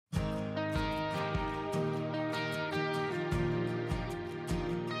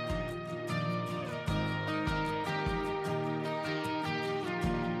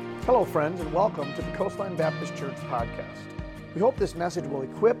Hello, friends, and welcome to the Coastline Baptist Church podcast. We hope this message will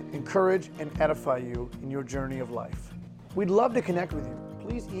equip, encourage, and edify you in your journey of life. We'd love to connect with you.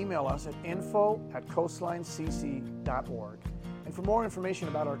 Please email us at info@coastlinecc.org. And for more information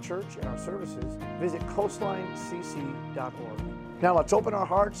about our church and our services, visit coastlinecc.org. Now let's open our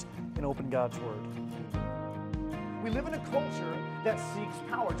hearts and open God's Word. We live in a culture that seeks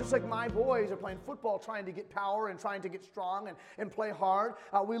power. Just like my boys are playing football trying to get power and trying to get strong and play hard,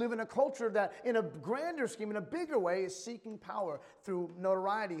 we live in a culture that in a grander scheme, in a bigger way, is seeking power through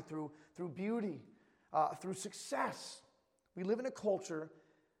notoriety, through beauty, through success. We live in a culture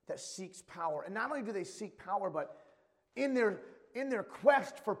that seeks power. And not only do they seek power, but in their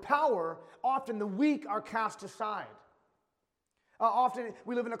quest for power, often the weak are cast aside. Often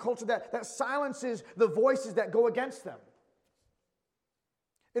we live in a culture that silences the voices that go against them.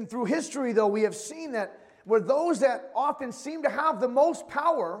 And through history, though, we have seen that where those that often seem to have the most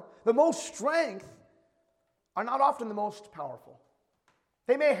power, the most strength, are not often the most powerful.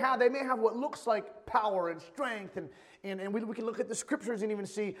 They may have what looks like power and strength, and we can look at the scriptures and even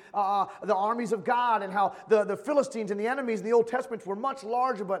see the armies of God and how the Philistines and the enemies in the Old Testament were much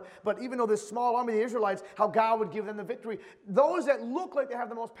larger, but even though this small army of the Israelites, how God would give them the victory. Those that look like they have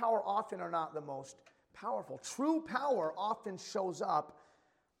the most power often are not the most powerful. True power often shows up,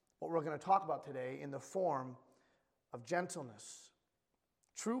 what we're going to talk about today, in the form of gentleness.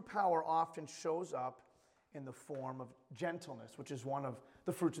 True power often shows up in the form of gentleness, which is one of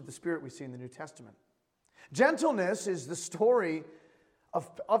the fruits of the Spirit we see in the New Testament. Gentleness is the story of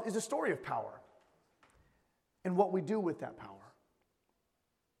power and what we do with that power.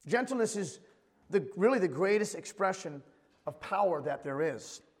 Gentleness is really the greatest expression of power that there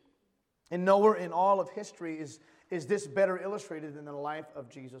is. And nowhere in all of history is this better illustrated than the life of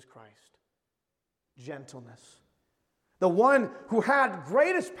Jesus Christ. Gentleness. The one who had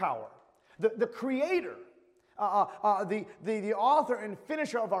greatest power, the Creator, the author and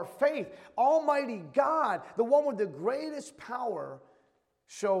finisher of our faith, Almighty God, the one with the greatest power,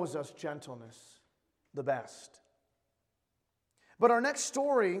 shows us gentleness the best. But our next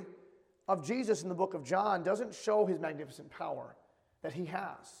story of Jesus in the book of John doesn't show his magnificent power that he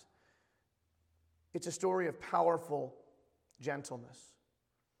has. It's a story of powerful gentleness.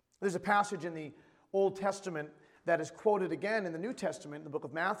 There's a passage in the Old Testament that is quoted again in the New Testament, in the book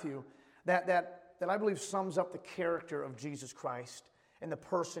of Matthew, that I believe sums up the character of Jesus Christ and the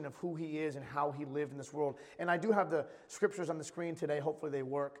person of who he is and how he lived in this world. And I do have the scriptures on the screen today. Hopefully they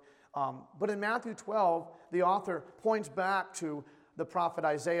work. But in Matthew 12, the author points back to the prophet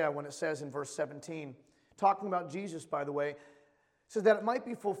Isaiah when it says in verse 17, talking about Jesus, by the way, says that it might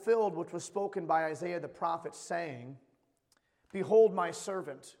be fulfilled which was spoken by Isaiah the prophet, saying, "Behold my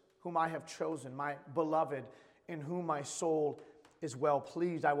servant, whom I have chosen, my beloved, in whom my soul is well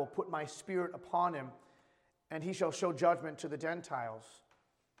pleased. I will put my spirit upon him, and he shall show judgment to the Gentiles."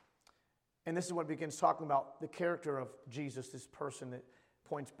 And this is what begins talking about the character of Jesus, this person that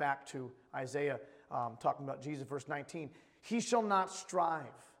points back to Isaiah, talking about Jesus, verse 19. "He shall not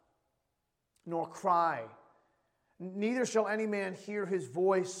strive, nor cry, neither shall any man hear his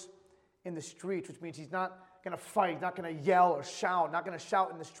voice in the streets," which means he's not going to fight, not going to yell or shout, not going to shout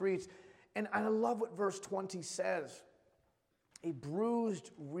in the streets. And I love what verse 20 says. "A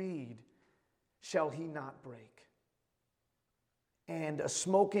bruised reed shall he not break, and a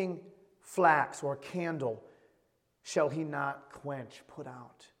smoking flax or candle shall he not quench," put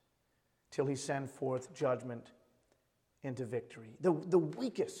out, "till he send forth judgment into victory." The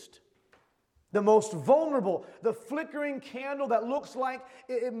weakest, the most vulnerable, the flickering candle that looks like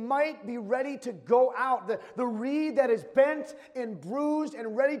it might be ready to go out, the reed that is bent and bruised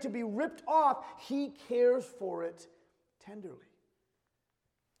and ready to be ripped off, he cares for it tenderly.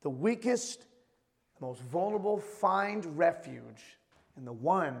 The weakest, the most vulnerable find refuge in the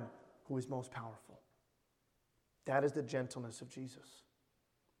one who is most powerful. That is the gentleness of Jesus.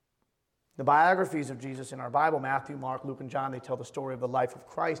 The biographies of Jesus in our Bible, Matthew, Mark, Luke, and John, they tell the story of the life of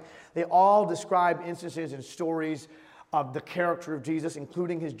Christ. They all describe instances and stories of the character of Jesus,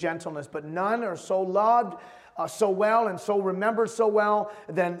 including his gentleness, but none are so loved so well and so remembered so well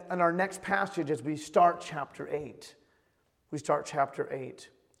than in our next passage as we start chapter 8. We start chapter 8.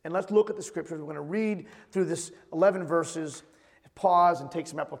 And let's look at the scriptures. We're going to read through this 11 verses, pause, and take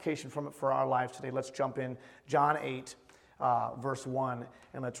some application from it for our lives today. Let's jump in. John 8. Verse 1,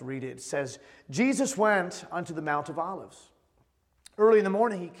 and let's read it. It says, "Jesus went unto the Mount of Olives. Early in the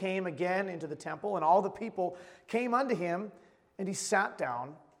morning he came again into the temple, and all the people came unto him, and he sat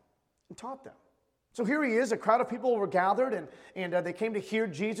down and taught them." So here he is, a crowd of people were gathered, and they came to hear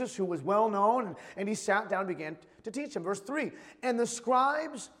Jesus, who was well known, and he sat down and began to teach them. Verse 3, "And the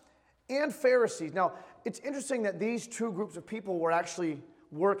scribes and Pharisees. Now, it's interesting that these two groups of people were actually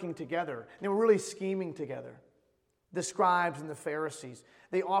working together. They were really scheming together. The scribes and the Pharisees.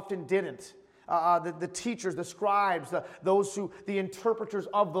 They often didn't. The teachers, the scribes, the interpreters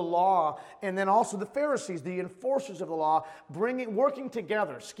of the law, and then also the Pharisees, the enforcers of the law, working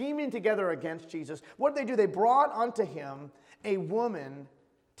together, scheming together against Jesus. What did they do? They brought unto him a woman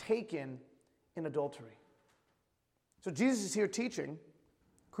taken in adultery. So Jesus is here teaching.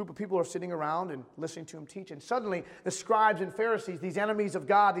 A group of people are sitting around and listening to him teach. And suddenly, the scribes and Pharisees, these enemies of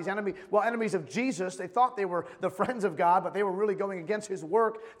God, enemies of Jesus, they thought they were the friends of God, but they were really going against his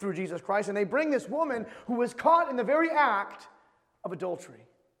work through Jesus Christ. And they bring this woman who was caught in the very act of adultery.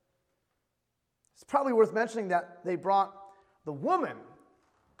 It's probably worth mentioning that they brought the woman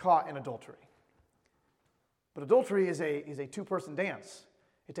caught in adultery. But adultery is a two-person dance.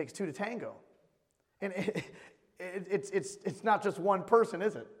 It takes two to tango. And it's not just one person,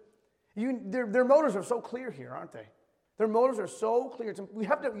 is it? Their motives are so clear here, aren't they? Their motives are so clear. You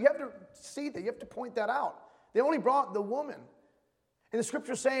have to see that. You have to point that out. They only brought the woman. And the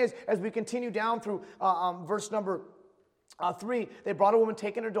scripture says, as we continue down through verse number 3, they brought a woman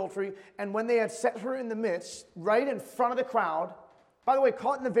taken in adultery, and when they had set her in the midst, right in front of the crowd, by the way,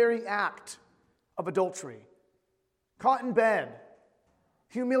 caught in the very act of adultery, caught in bed,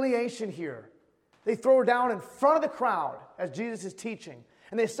 humiliation here. They throw her down in front of the crowd as Jesus is teaching.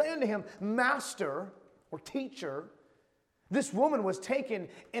 And they say unto him, Master or teacher, this woman was taken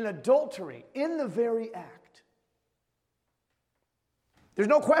in adultery in the very act. There's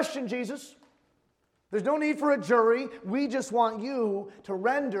no question, Jesus. There's no need for a jury. We just want you to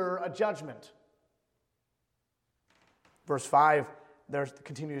render a judgment. Verse 5, they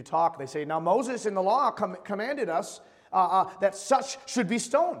continue to talk. They say, Now Moses in the law commanded us that such should be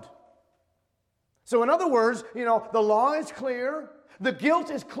stoned. So in other words, the law is clear. The guilt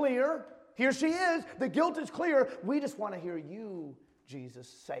is clear. Here she is. The guilt is clear. We just want to hear you, Jesus,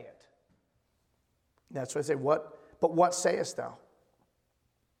 say it. That's why I say, but what sayest thou?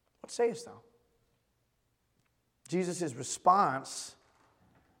 What sayest thou? Jesus' response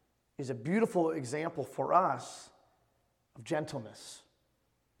is a beautiful example for us of gentleness.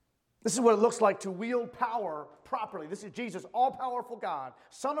 This is what it looks like to wield power properly. This is Jesus, all-powerful God,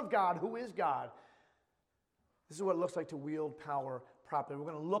 Son of God, who is God. This is what it looks like to wield power properly. We're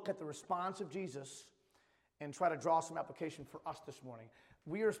going to look at the response of Jesus and try to draw some application for us this morning.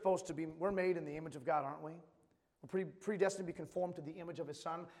 We're made in the image of God, aren't we? We're predestined to be conformed to the image of his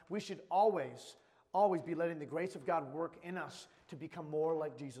Son. We should always be letting the grace of God work in us to become more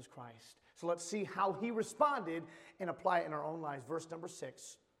like Jesus Christ. So let's see how he responded and apply it in our own lives. Verse number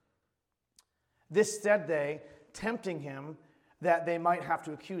 6. This said they, tempting him, that they might have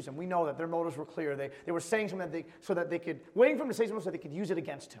to accuse him. We know that their motives were clear. They were saying something waiting for him to say something so they could use it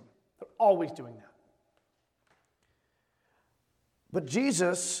against him. They're always doing that. But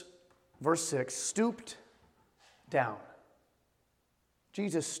Jesus, verse 6, stooped down.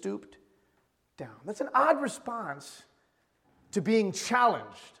 Jesus stooped down. That's an odd response to being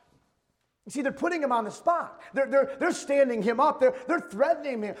challenged. You see, they're putting him on the spot. They're standing him up. They're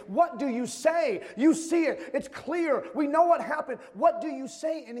threatening him. What do you say? You see it. It's clear. We know what happened. What do you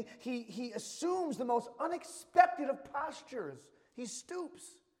say? And he assumes the most unexpected of postures. He stoops.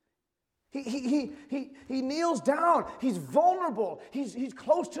 He kneels down. He's vulnerable. He's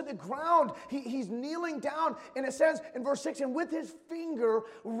close to the ground. He's kneeling down. And it says in verse 6, and with his finger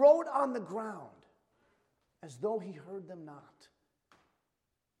wrote on the ground as though he heard them not.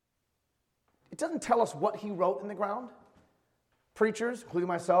 It doesn't tell us what he wrote in the ground. Preachers, including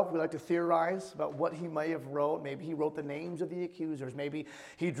myself, we like to theorize about what he may have wrote. Maybe he wrote the names of the accusers. Maybe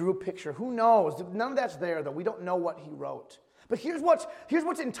he drew a picture. Who knows? None of that's there, though. We don't know what he wrote. But here's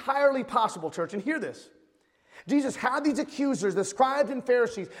what's entirely possible, church, and hear this. Jesus had these accusers, the scribes and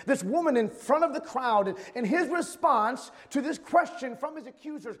Pharisees, this woman in front of the crowd, and his response to this question from his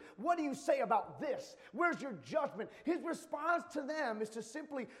accusers, what do you say about this? Where's your judgment? His response to them is to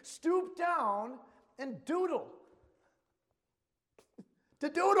simply stoop down and doodle. To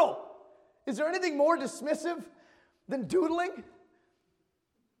doodle. Is there anything more dismissive than doodling?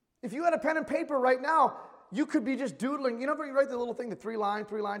 If you had a pen and paper right now, you could be just doodling. You know when you write the little thing, the three lines,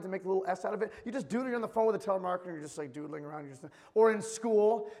 and make a little S out of it? You just doodling on the phone with a telemarketer, you're just like doodling around. Or in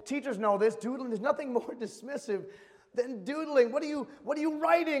school, teachers know this, doodling. There's nothing more dismissive than doodling. What are you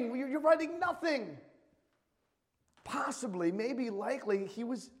writing? You're writing nothing. Possibly, maybe, likely, he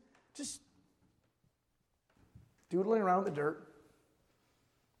was just doodling around the dirt.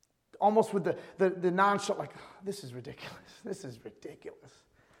 Almost with the nonchalant, like, oh, this is ridiculous. This is ridiculous.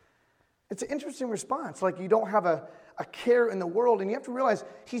 It's an interesting response. Like you don't have a care in the world, and you have to realize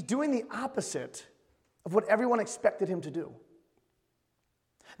he's doing the opposite of what everyone expected him to do.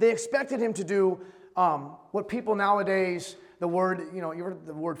 They expected him to do what people nowadays, the word, you heard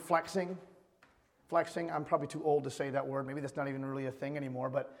the word flexing? Flexing, I'm probably too old to say that word. Maybe that's not even really a thing anymore,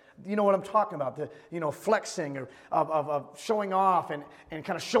 but you know what I'm talking about, flexing or of showing off and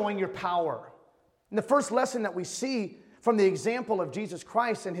kind of showing your power. And the first lesson that we see from the example of Jesus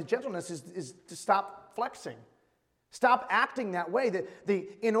Christ and his gentleness is to stop flexing. Stop acting that way, the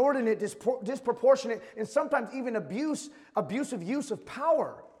inordinate, disproportionate, and sometimes even abusive use of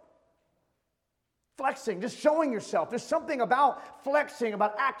power. Flexing, just showing yourself. There's something about flexing,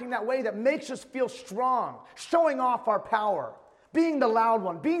 about acting that way that makes us feel strong, showing off our power, being the loud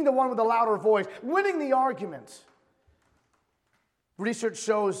one, being the one with the louder voice, winning the argument. Research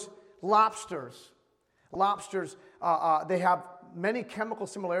shows lobsters, they have many chemical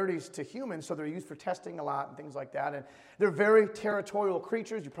similarities to humans, so they're used for testing a lot and things like that. And they're very territorial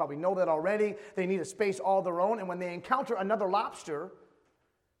creatures. You probably know that already. They need a space all their own. And when they encounter another lobster,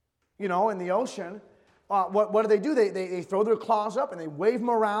 in the ocean, what do? They throw their claws up and they wave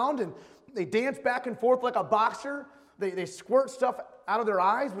them around and they dance back and forth like a boxer. They squirt stuff out of their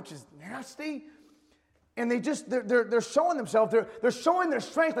eyes, which is nasty. And they're showing themselves. They're showing their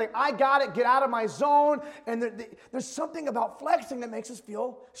strength. Like, I got it. Get out of my zone. And there's something about flexing that makes us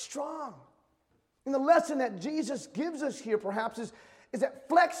feel strong. And the lesson that Jesus gives us here, perhaps, is that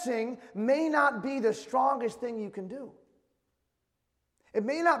flexing may not be the strongest thing you can do. It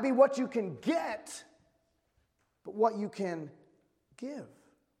may not be what you can get, but what you can give.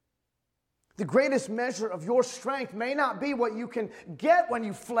 The greatest measure of your strength may not be what you can get when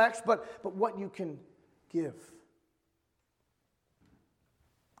you flex, but what you can give.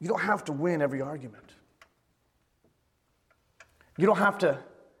 You don't have to win every argument. You don't have to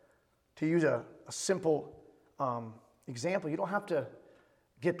use a simple example, you don't have to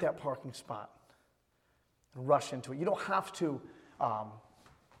get that parking spot and rush into it. You don't have to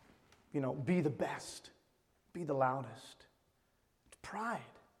be the best, be the loudest. It's pride.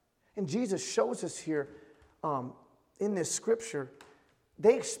 And Jesus shows us here in this scripture,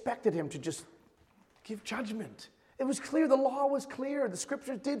 they expected him to just give judgment. It was clear, the law was clear, the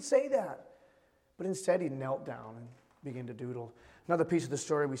scriptures did say that. But instead he knelt down and began to doodle. Another piece of the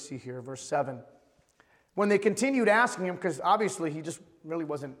story we see here, verse 7. When they continued asking him, because obviously he just really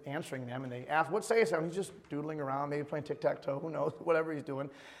wasn't answering them, and they asked, what sayest thou? He's just doodling around, maybe playing tic-tac-toe, who knows, whatever he's doing.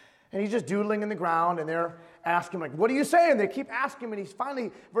 And he's just doodling in the ground, and they're asking him, like, what are you saying? They keep asking him, and he's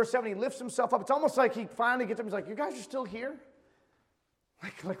finally, verse 7, he lifts himself up. It's almost like he finally gets up, he's like, you guys are still here?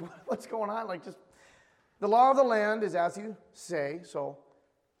 Like what's going on? Like, just, the law of the land is as you say, so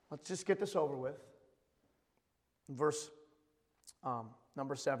let's just get this over with. Verse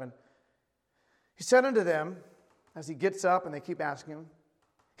number 7. He said unto them, as he gets up and they keep asking him,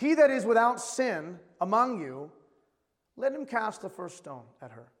 he that is without sin among you, let him cast the first stone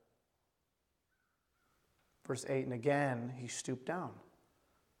at her. Verse 8, and again he stooped down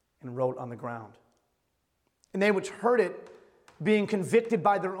and wrote on the ground. And they which heard it, being convicted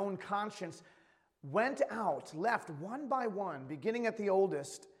by their own conscience, went out, left one by one, beginning at the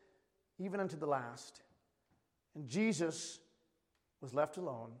oldest, even unto the last. And Jesus was left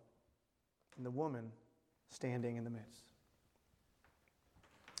alone, and the woman standing in the midst.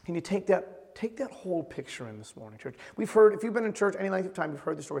 Can you take that whole picture in this morning, church? We've heard, if you've been in church any length of time, you've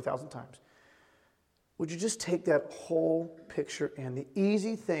heard the story 1,000 times. Would you just take that whole picture in? The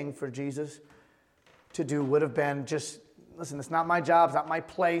easy thing for Jesus to do would have been just, listen, it's not my job, it's not my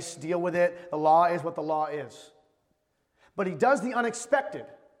place, deal with it. The law is what the law is. But he does the unexpected.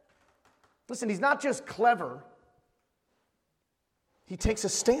 Listen, he's not just clever. He takes a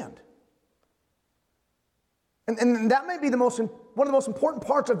stand. And that may be one of the most important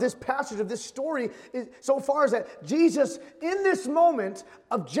parts of this passage, of this story, is so far as that Jesus, in this moment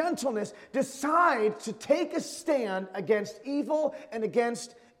of gentleness, decides to take a stand against evil and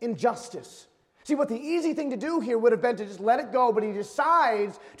against injustice. See, what the easy thing to do here would have been to just let it go, but he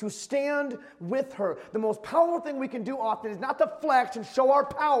decides to stand with her. The most powerful thing we can do often is not to flex and show our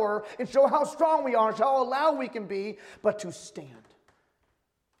power and show how strong we are and show how loud we can be, but to stand.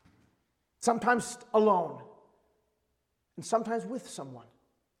 Sometimes alone. And sometimes with someone,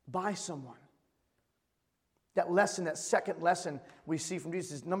 by someone. That lesson, that second lesson we see from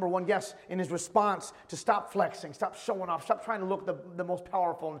Jesus is, number one, yes, in his response to stop flexing, stop showing off, stop trying to look the most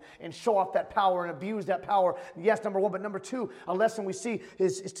powerful and show off that power and abuse that power. Yes, number one. But number two, a lesson we see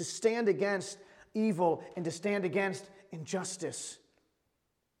is to stand against evil and to stand against injustice.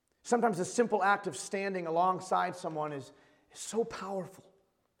 Sometimes the simple act of standing alongside someone is so powerful.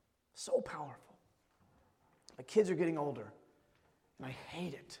 So powerful. My kids are getting older, and I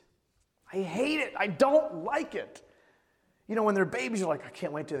hate it. I hate it. I don't like it. You know, when they're babies, you're like, I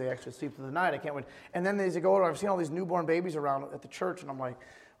can't wait till they actually sleep through the night. I can't wait. And then as they go older, I've seen all these newborn babies around at the church, and I'm like,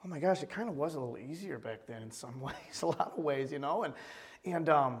 oh my gosh, it kind of was a little easier back then in some ways, a lot of ways, you know. And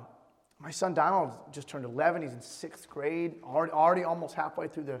my son Donald just turned 11. He's in 6th grade, already almost halfway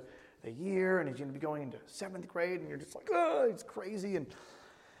through the year, and he's going to be going into 7th grade, and you're just like, oh, it's crazy.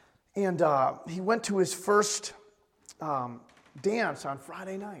 And he went to his first dance on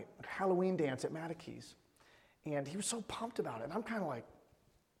Friday night, a Halloween dance at Matakey's. And he was so pumped about it. And I'm kind of like,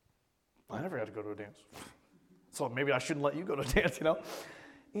 I never got to go to a dance. So maybe I shouldn't let you go to a dance, you know?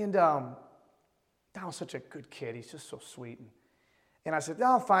 And Donald's such a good kid. He's just so sweet. And I said,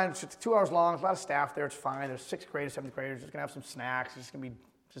 no, fine. It's 2 hours long. There's a lot of staff there. It's fine. There's 6th graders, 7th graders. Just going to have some snacks. He's just going to be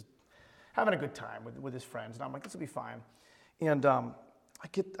just having a good time with his friends. And I'm like, this will be fine. And I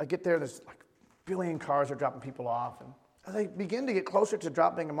get there. There's like a billion cars are dropping people off. And as I begin to get closer to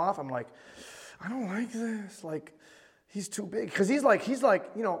dropping them off, I'm like, I don't like this. Like, he's too big. Because he's like,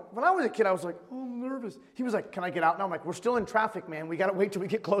 you know, when I was a kid, I was like, oh, I'm nervous. He was like, can I get out now? I'm like, we're still in traffic, man. We got to wait till we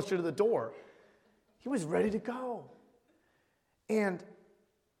get closer to the door. He was ready to go. And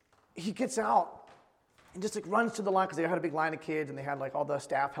he gets out and just like runs to the line because they had a big line of kids and they had like all the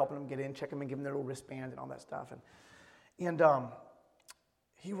staff helping them get in, checking them and giving them their little wristband and all that stuff. And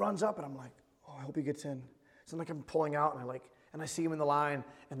he runs up and I'm like, oh, I hope he gets in. So I'm pulling out and I see him in the line,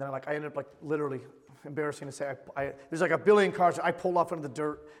 and then I ended up like literally, embarrassing to say, there's like a billion cars. I pulled off into the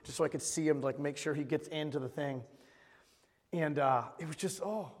dirt just so I could see him, like make sure he gets into the thing. And it was just,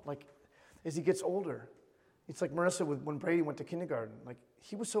 like as he gets older, it's like Marissa when Brady went to kindergarten. Like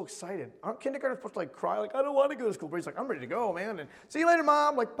he was so excited. Aren't kindergarten supposed to like cry? Like, I don't want to go to school. Brady's like, I'm ready to go, man. And see you later,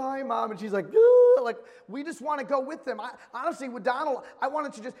 Mom. Like, bye, Mom. And she's like, like we just want to go with them. Honestly, with Donald, I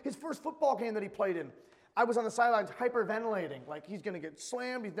wanted to his first football game that he played in, I was on the sidelines hyperventilating, like he's going to get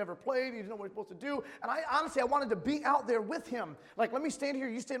slammed, he's never played, he doesn't know what he's supposed to do. And I wanted to be out there with him. Like, let me stand here,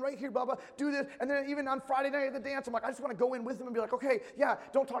 you stand right here, blah, blah, do this. And then even on Friday night at the dance, I'm like, I just want to go in with him and be like, okay, yeah,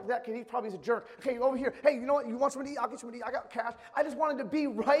 don't talk to that kid, he probably is a jerk. Okay, over here, hey, you know what, you want something to eat? I'll get something to eat, I got cash. I just wanted to be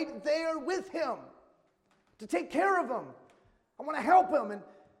right there with him, to take care of him. I want to help him. And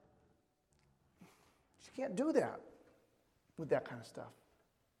you can't do that with that kind of stuff.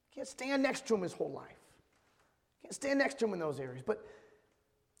 You can't stand next to him his whole life. Can't stand next to him in those areas. But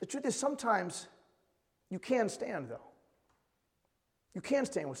the truth is sometimes you can stand, though. You can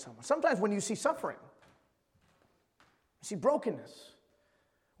stand with someone. Sometimes when you see suffering, you see brokenness,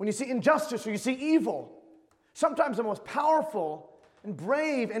 when you see injustice or you see evil, sometimes the most powerful and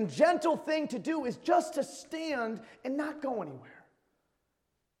brave and gentle thing to do is just to stand and not go anywhere.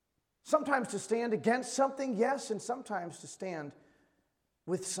 Sometimes to stand against something, yes, and sometimes to stand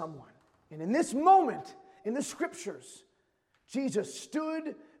with someone. And in this moment, in the scriptures, Jesus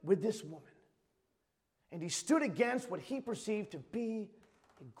stood with this woman. And he stood against what he perceived to be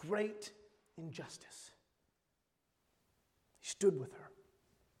a great injustice. He stood with her.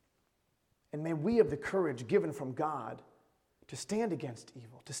 And may we have the courage given from God to stand against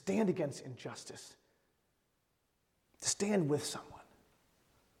evil, to stand against injustice, to stand with someone.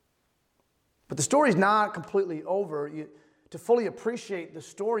 But the story's not completely over. To fully appreciate the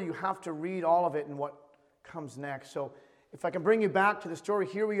story, you have to read all of it and what comes next. So if I can bring you back to the story,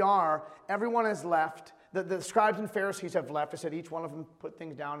 here we are. Everyone has left. The scribes and Pharisees have left. I said each one of them put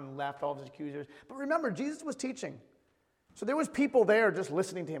things down and left, all of his accusers. But remember, Jesus was teaching. So there was people there just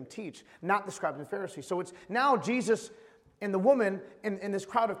listening to him teach, not the scribes and Pharisees. So it's now Jesus and the woman and this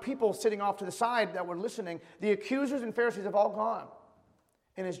crowd of people sitting off to the side that were listening. The accusers and Pharisees have all gone.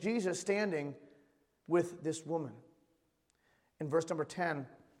 And it's Jesus standing with this woman. In verse number 10,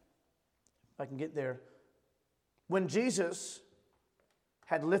 if I can get there, when Jesus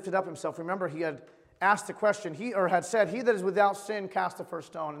had lifted up himself, remember he had asked the question, had said, he that is without sin cast the first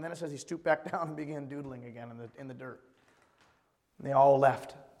stone. And then it says he stooped back down and began doodling again in the dirt. And they all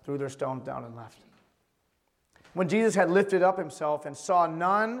left, threw their stones down and left. When Jesus had lifted up himself and saw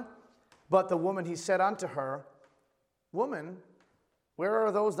none but the woman, he said unto her, Woman, where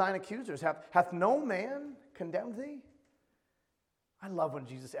are those thine accusers? Hath no man condemned thee? I love when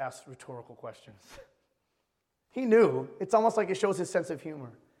Jesus asks rhetorical questions. He knew. It's almost like it shows his sense of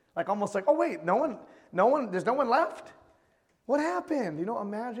humor. Like almost like, oh wait, there's no one left? What happened?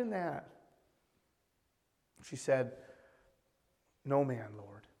 Imagine that. She said, no man,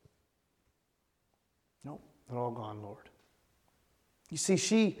 Lord. Nope, they're all gone, Lord. You see,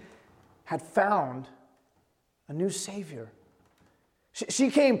 she had found a new Savior. She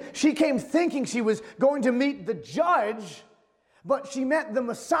came thinking she was going to meet the judge, But she met the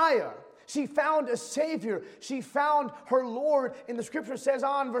Messiah. She found a Savior. She found her Lord. And the scripture says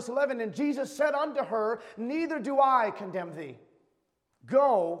on verse 11, and Jesus said unto her, neither do I condemn thee.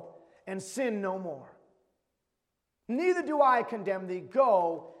 Go and sin no more. Neither do I condemn thee.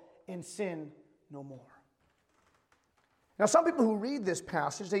 Go and sin no more. Now, some people who read this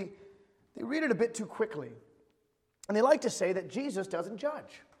passage, they read it a bit too quickly. And they like to say that Jesus doesn't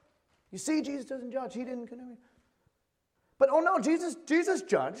judge. You see, Jesus doesn't judge. He didn't condemn you. But oh no, Jesus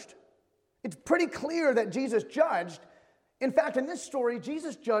judged. It's pretty clear that Jesus judged. In fact, in this story,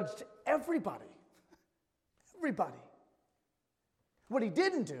 Jesus judged everybody. Everybody. What he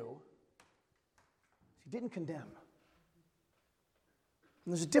didn't do is he didn't condemn.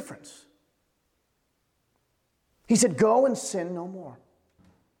 And there's a difference. He said, go and sin no more.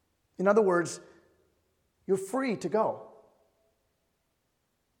 In other words, you're free to go.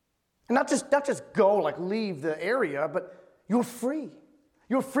 And not just go, like leave the area, but you're free.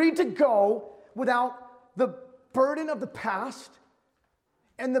 You're free to go without the burden of the past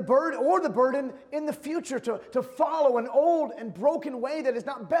and the burden in the future to follow an old and broken way that is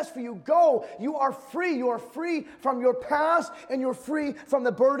not best for you. Go. You are free. You are free from your past and you're free from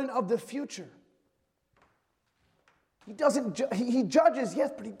the burden of the future. He judges,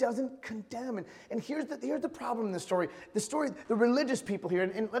 yes, but he doesn't condemn. And here's the problem in this story. The religious people here,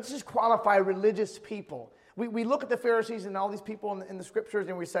 and let's just qualify religious people. We look at the Pharisees and all these people in the scriptures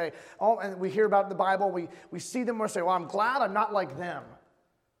and we say, oh, and we hear about the Bible, we see them and we say, well, I'm glad I'm not like them.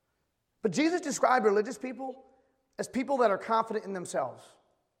 But Jesus described religious people as people that are confident in themselves.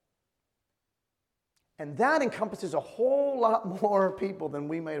 And that encompasses a whole lot more people than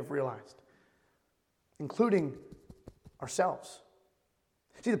we may have realized, including ourselves.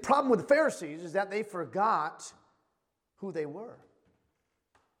 See, the problem with the Pharisees is that they forgot who they were.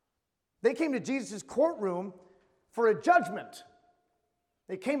 They came to Jesus' courtroom for a judgment.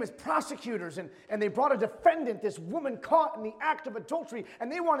 They came as prosecutors and they brought a defendant, this woman caught in the act of adultery,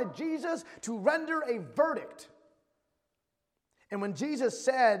 and they wanted Jesus to render a verdict. And when Jesus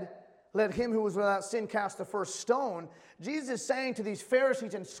said, let him who was without sin cast the first stone, Jesus is saying to these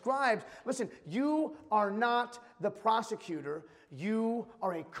Pharisees and scribes, listen, you are not the prosecutor, you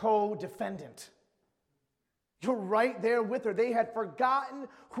are a co-defendant. You're right there with her. They had forgotten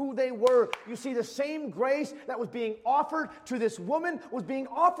who they were. You see, the same grace that was being offered to this woman was being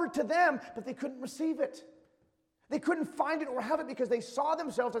offered to them, but they couldn't receive it. They couldn't find it or have it because they saw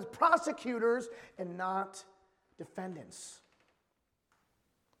themselves as prosecutors and not defendants.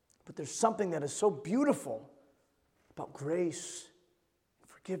 But there's something that is so beautiful about grace and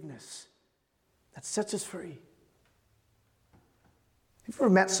forgiveness that sets us free. Have you ever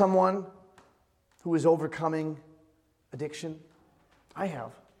met someone who is overcoming addiction? I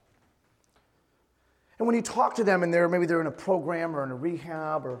have. And when you talk to them and maybe they're in a program or in a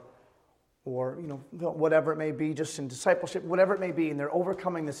rehab or whatever it may be, just in discipleship, whatever it may be, and they're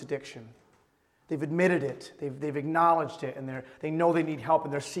overcoming this addiction. They've admitted it, they've acknowledged it, and they know they need help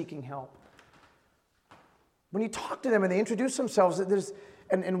and they're seeking help. When you talk to them and they introduce themselves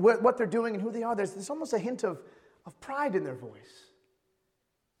and what they're doing and who they are, there's almost a hint of pride in their voice.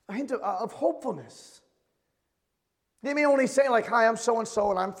 A hint of hopefulness. They may only say like, hi, I'm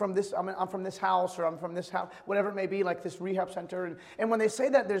so-and-so, and I'm from this house, or I'm from this house, whatever it may be, like this rehab center. And when they say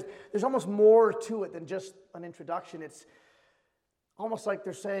that, there's almost more to it than just an introduction. It's almost like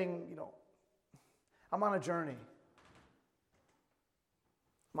they're saying, I'm on a journey.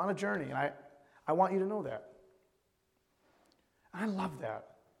 I'm on a journey, and I want you to know that. I love that.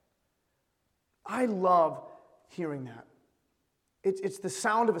 I love hearing that. It's the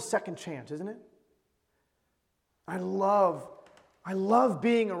sound of a second chance, isn't it? I love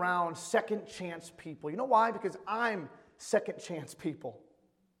being around second chance people. You know why? Because I'm second chance people.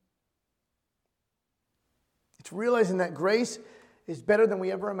 It's realizing that grace is better than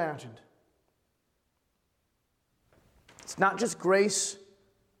we ever imagined. It's not just grace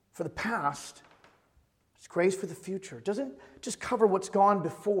for the past, it's grace for the future. It doesn't just cover what's gone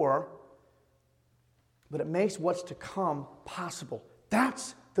before, but it makes what's to come possible.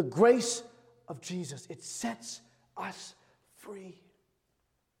 That's the grace of Jesus. It sets us free.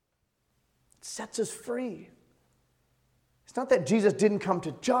 It sets us free. It's not that Jesus didn't come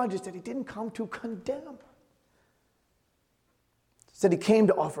to judge, it's that he didn't come to condemn. It's that he came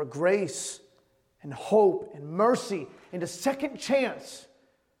to offer grace and hope and mercy and a second chance.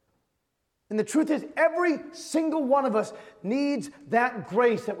 And the truth is, every single one of us needs that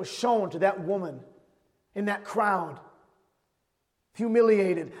grace that was shown to that woman in that crowd.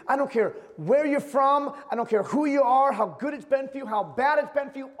 humiliated. I don't care where you're from. I don't care who you are, how good it's been for you, how bad it's been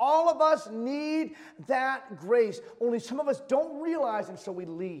for you. All of us need that grace. Only some of us don't realize, and so we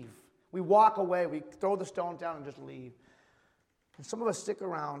leave. We walk away. We throw the stone down and just leave. And some of us stick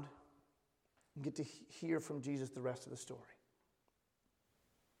around and get to hear from Jesus the rest of the story.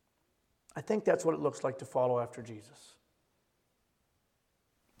 I think that's what it looks like to follow after Jesus.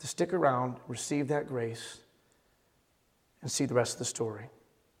 To stick around, receive that grace, and see the rest of the story.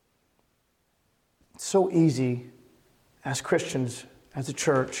 It's so easy as Christians, as a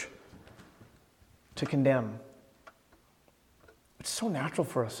church, to condemn. It's so natural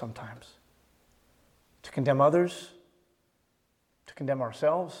for us sometimes to condemn others, to condemn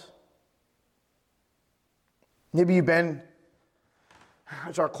ourselves. Maybe you've been,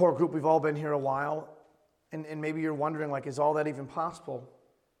 as our core group, we've all been here a while, and maybe you're wondering, like, is all that even possible?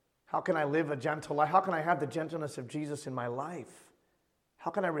 How can I live a gentle life? How can I have the gentleness of Jesus in my life?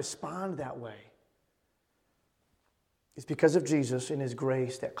 How can I respond that way? It's because of Jesus and His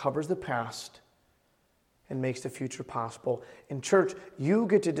grace that covers the past and makes the future possible. In church, you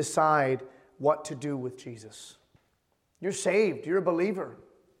get to decide what to do with Jesus. You're saved. You're a believer.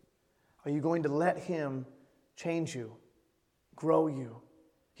 Are you going to let Him change you, grow you?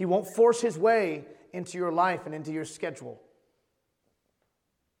 He won't force His way into your life and into your schedule.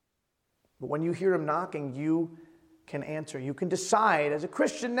 But when you hear Him knocking, you can answer. You can decide as a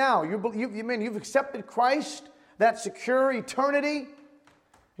Christian now. You've accepted Christ, that secure eternity.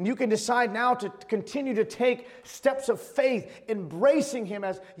 And you can decide now to continue to take steps of faith, embracing Him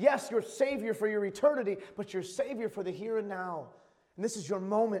as, yes, your Savior for your eternity, but your Savior for the here and now. And this is your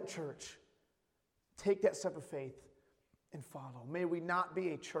moment, church. Take that step of faith and follow. May we not be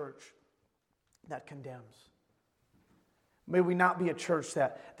a church that condemns. May we not be a church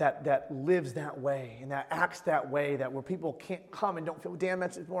that lives that way and that acts that way, that where people can't come and don't feel. Dan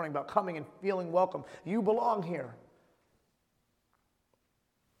mentioned this morning about coming and feeling welcome. You belong here.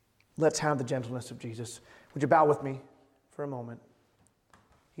 Let's have the gentleness of Jesus. Would you bow with me for a moment?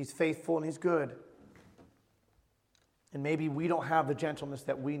 He's faithful and He's good. And maybe we don't have the gentleness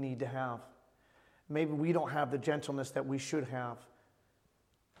that we need to have. Maybe we don't have the gentleness that we should have.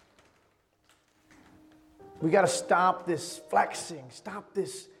 We got to stop this flexing, stop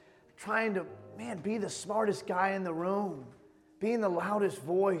this trying to, be the smartest guy in the room, being the loudest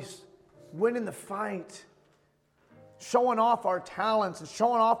voice, winning the fight, showing off our talents and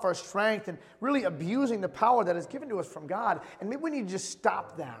showing off our strength and really abusing the power that is given to us from God. And maybe we need to just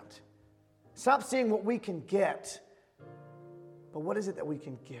stop that. Stop seeing what we can get, but what is it that we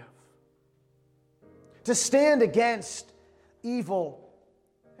can give? To stand against evil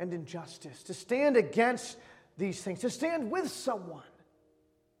and injustice, to stand against these things, to stand with someone.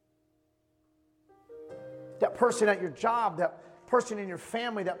 That person at your job, that person in your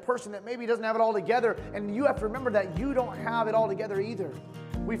family, that person that maybe doesn't have it all together, and you have to remember that you don't have it all together either.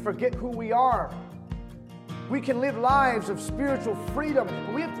 We forget who we are. We can live lives of spiritual freedom,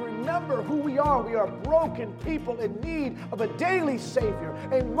 but we have to remember who we are. We are broken people in need of a daily Savior,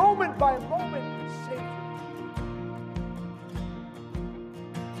 a moment-by-moment Savior.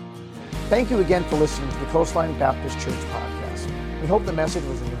 Thank you again for listening to the Coastline Baptist Church podcast. We hope the message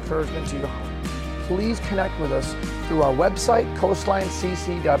was an encouragement to your heart. Please connect with us through our website,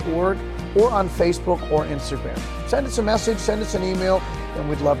 coastlinecc.org, or on Facebook or Instagram. Send us a message, send us an email, and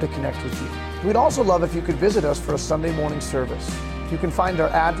we'd love to connect with you. We'd also love if you could visit us for a Sunday morning service. You can find our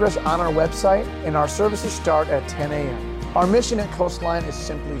address on our website, and our services start at 10 a.m. Our mission at Coastline is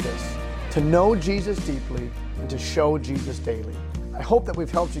simply this: to know Jesus deeply and to show Jesus daily. I hope that we've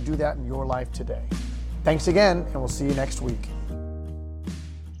helped you do that in your life today. Thanks again, and we'll see you next week.